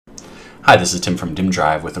Hi, this is Tim from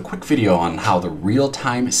Dimmdrive with a quick video on how the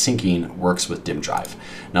real-time syncing works with Dimmdrive.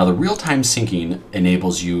 Now, the real-time syncing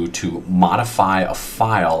enables you to modify a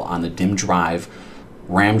file on the Dimmdrive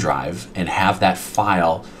RAM drive and have that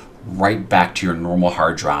file right back to your normal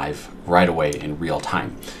hard drive right away in real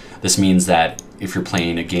time. This means that if you're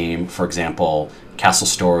playing a game, for example, Castle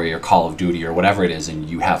Story or Call of Duty or whatever it is, and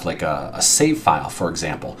you have like a save file, for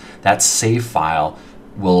example, that save file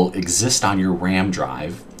will exist on your RAM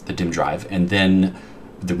drive, the Dimmdrive, and then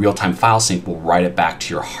the real-time file sync will write it back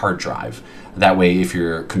to your hard drive. That way, if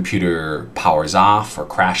your computer powers off or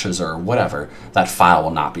crashes or whatever, that file will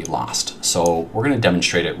not be lost. So we're going to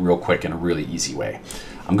demonstrate it real quick in a really easy way.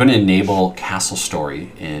 I'm going to enable Castle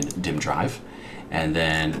Story in Dimmdrive, and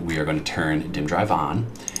then we are going to turn Dimmdrive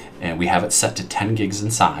on, and we have it set to 10 gigs in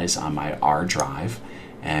size on my R drive.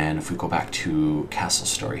 And if we go back to Castle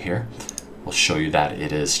Story here, we'll show you that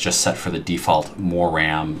it is just set for the default more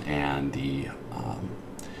RAM and the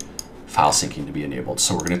file syncing to be enabled.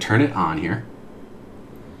 So we're going to turn it on here.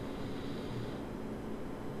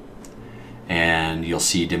 And you'll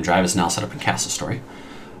see Dimmdrive is now set up in Castle Story.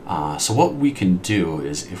 So what we can do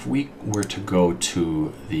is if we were to go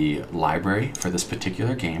to the library for this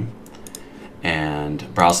particular game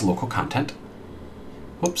and browse the local content,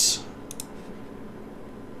 whoops,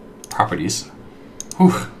 properties,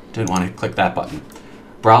 whew, didn't want to click that button.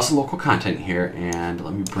 Browse the local content here, and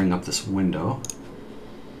let me bring up this window.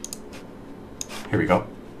 Here we go.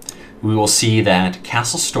 We will see that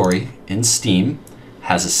Castle Story in Steam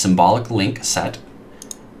has a symbolic link set.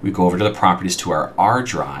 We go over to the properties to our R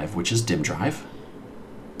drive, which is Dimmdrive.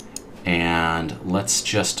 And let's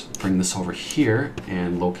just bring this over here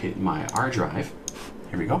and locate my R drive.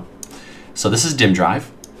 Here we go. So this is Dimmdrive.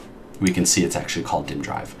 We can see it's actually called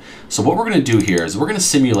Dimmdrive. So what we're going to do here is we're going to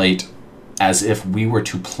simulate as if we were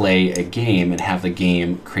to play a game and have the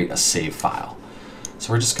game create a save file.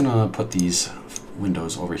 So we're just going to put these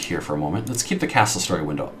windows over here for a moment. Let's keep the Castle Story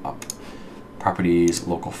window up. Properties,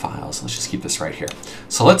 local files. Let's just keep this right here.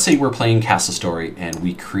 So let's say we're playing Castle Story and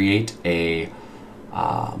we create a,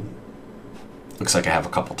 looks like I have a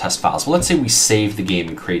couple test files. Well, let's say we save the game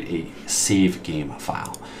and create a save game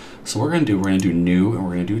file. So what we're going to do new, and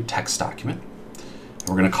we're going to do text document. And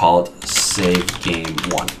we're going to call it save game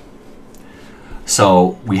 1.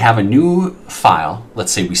 So we have a new file.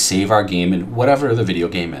 Let's say we save our game in whatever the video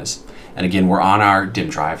game is. And again, we're on our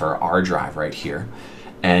Dimmdrive or R drive right here.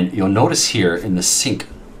 And you'll notice here in the sync,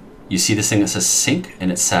 you see this thing that says sync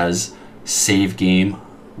and it says save game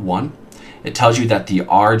 1. It tells you that the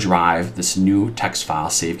R drive, this new text file,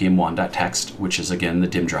 savegame1.txt, which is again the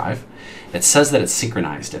Dimmdrive, it says that it's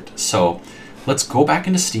synchronized it. So let's go back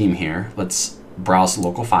into Steam here. Let's browse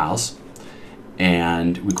local files.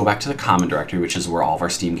 And we go back to the common directory, which is where all of our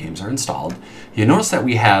Steam games are installed. You'll notice that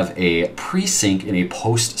we have a pre-sync and a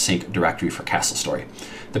post-sync directory for Castle Story.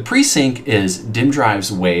 The pre-sync is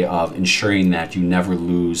Dimmdrive's way of ensuring that you never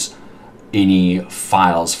lose any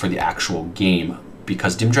files for the actual game,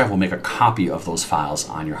 because Dimmdrive will make a copy of those files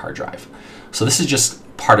on your hard drive. So this is just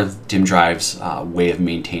part of Dimmdrive's way of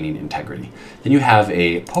maintaining integrity. Then you have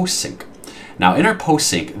a post-sync. Now in our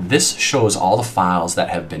post-sync, this shows all the files that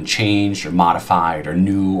have been changed or modified or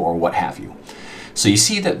new or what have you. So you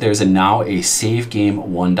see that there's now a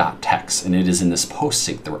savegame1.txt, and it is in this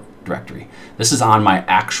post-sync directory. This is on my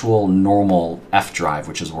actual normal F drive,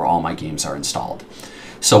 which is where all my games are installed.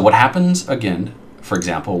 So what happens again, for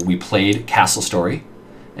example, we played Castle Story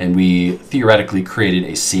and we theoretically created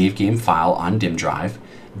a save game file on Dimmdrive.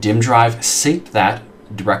 Dimmdrive synced that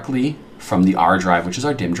directly from the R drive, which is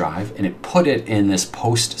our Dimmdrive, and it put it in this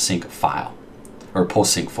post-sync file or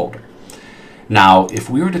post-sync folder. Now, if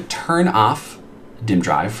we were to turn off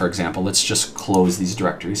Dimmdrive, for example, let's just close these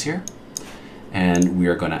directories here, and we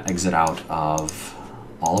are going to exit out of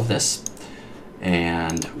all of this,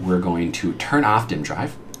 and we're going to turn off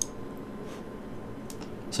Dimmdrive.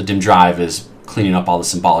 So Dimmdrive is cleaning up all the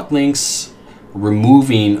symbolic links,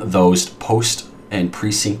 removing those post and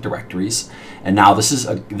pre-sync directories. And now this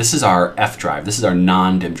is our F drive. This is our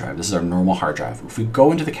non-Dimmdrive. This is our normal hard drive. If we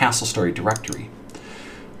go into the Castle Story directory,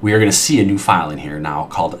 we are going to see a new file in here now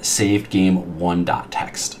called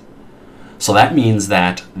savegame1.txt. So that means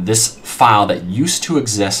that this file that used to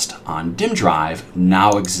exist on Dimmdrive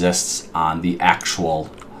now exists on the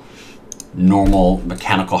actual normal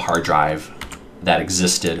mechanical hard drive that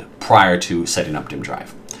existed prior to setting up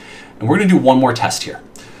Dimmdrive. And we're going to do one more test here.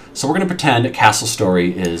 So we're going to pretend Castle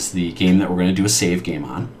Story is the game that we're going to do a save game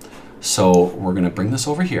on. So we're going to bring this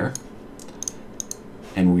over here,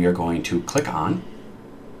 and we are going to click on.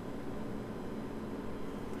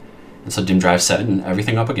 And so Dimmdrive set it and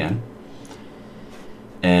everything up again.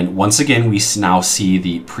 And once again, we now see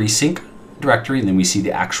the pre-sync directory, and then we see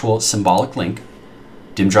the actual symbolic link.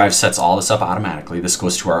 Dimmdrive sets all this up automatically. This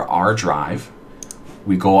goes to our R drive.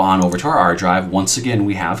 We go on over to our R drive. Once again,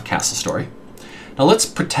 we have Castle Story. Now let's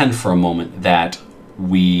pretend for a moment that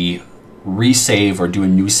we resave or do a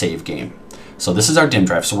new save game. So this is our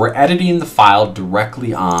Dimmdrive. So we're editing the file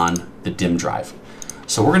directly on the Dimmdrive.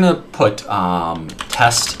 So we're going to put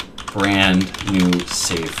test brand new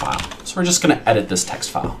save file. So we're just going to edit this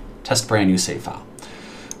text file, test brand new save file.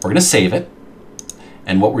 We're going to save it.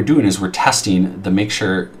 And what we're doing is we're testing to make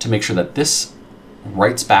sure that this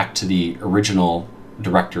writes back to the original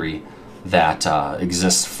directory that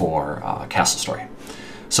exists for Castle Story.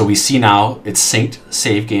 So we see now it's synced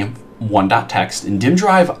save game 1.txt, and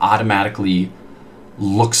Dimmdrive automatically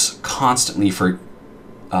looks constantly for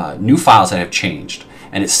new files that have changed,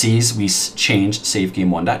 and it sees we changed save game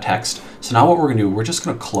 1.txt. So now what we're going to do, we're just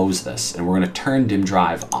going to close this and we're going to turn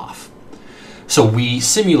Dimmdrive off. So we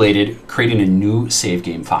simulated creating a new save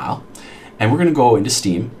game file, and we're going to go into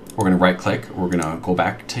Steam. We're going to right click, we're going to go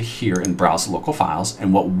back to here and browse local files,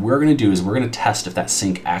 and what we're going to do is we're going to test if that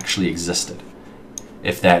sync actually existed,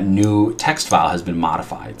 if that new text file has been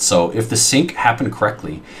modified. So if the sync happened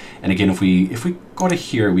correctly, and again, if we go to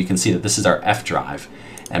here, we can see that this is our F drive,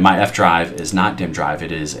 and my F drive is not Dimmdrive,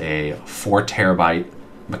 it is a 4 terabyte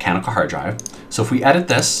mechanical hard drive. So if we edit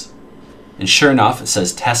this, and sure enough, it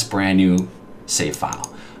says test brand new save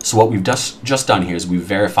file. So what we've just done here is we've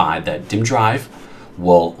verified that Dimmdrive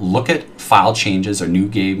will look at file changes or new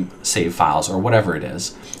game save files or whatever it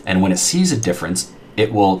is, and when it sees a difference,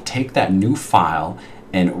 it will take that new file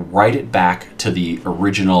and write it back to the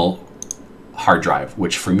original hard drive,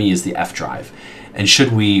 which for me is the F drive. And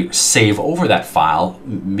should we save over that file,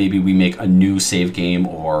 maybe we make a new save game,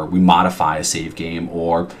 or we modify a save game,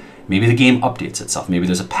 or maybe the game updates itself. Maybe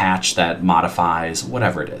there's a patch that modifies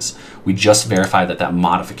whatever it is. We just verify that that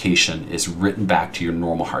modification is written back to your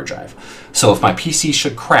normal hard drive. So if my PC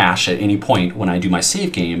should crash at any point when I do my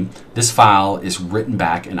save game, this file is written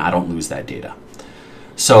back and I don't lose that data.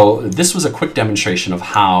 So this was a quick demonstration of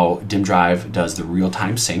how Dimmdrive does the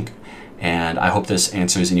real-time sync. And I hope this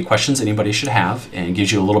answers any questions anybody should have and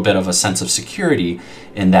gives you a little bit of a sense of security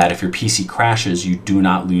in that if your PC crashes, you do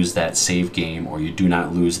not lose that save game, or you do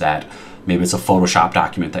not lose that, maybe it's a Photoshop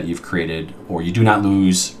document that you've created, or you do not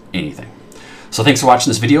lose anything. So thanks for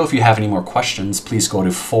watching this video. If you have any more questions, please go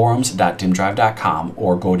to forums.dimmdrive.com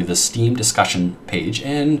or go to the Steam discussion page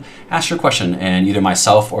and ask your question, and either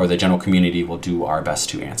myself or the general community will do our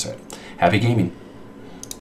best to answer it. Happy gaming.